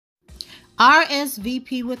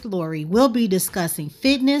RSVP with Lori will be discussing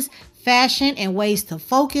fitness, fashion, and ways to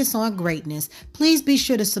focus on greatness. Please be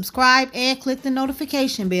sure to subscribe and click the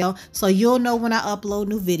notification bell so you'll know when I upload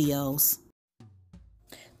new videos.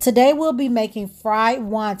 Today we'll be making fried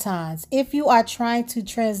wontons. If you are trying to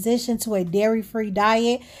transition to a dairy-free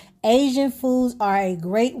diet, Asian foods are a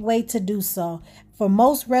great way to do so. For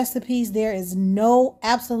most recipes, there is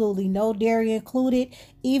absolutely no dairy included.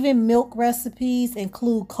 Even milk recipes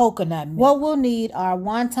include coconut milk. What we'll need are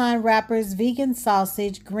wonton wrappers, vegan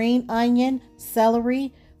sausage, green onion,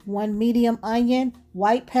 celery, 1 medium onion,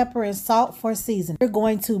 white pepper, and salt for seasoning. We're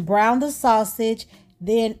going to brown the sausage,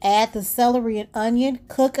 then add the celery and onion.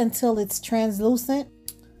 Cook until it's translucent.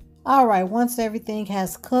 All right, once everything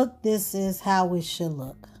has cooked, this is how it should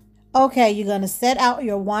look. Okay, you're going to set out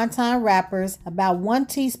your wonton wrappers, about 1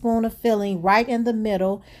 teaspoon of filling right in the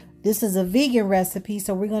middle. This is a vegan recipe,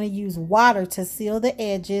 so we're going to use water to seal the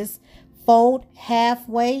edges. Fold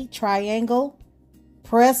halfway, triangle,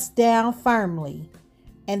 press down firmly.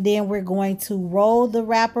 And then we're going to roll the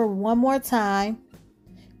wrapper one more time.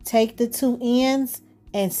 Take the 2 ends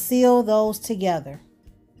and seal those together.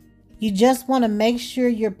 You just want to make sure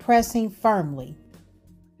you're pressing firmly.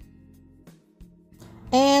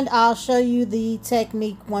 And I'll show you the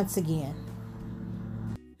technique once again.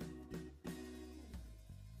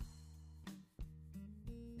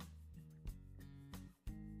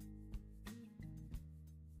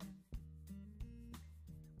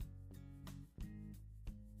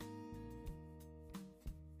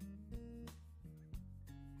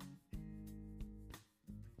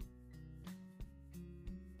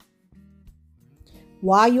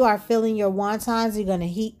 While you are filling your wontons, you're going to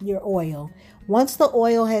heat your oil. Once the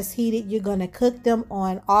oil has heated, you're going to cook them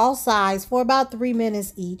on all sides for about 3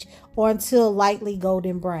 minutes each, or until lightly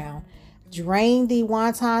golden brown. Drain the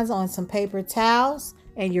wontons on some paper towels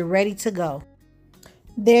and you're ready to go.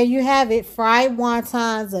 There you have it, fried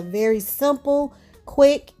wontons, a very simple,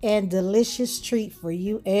 quick, and delicious treat for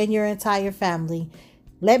you and your entire family.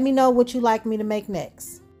 Let me know what you'd like me to make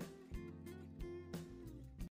next.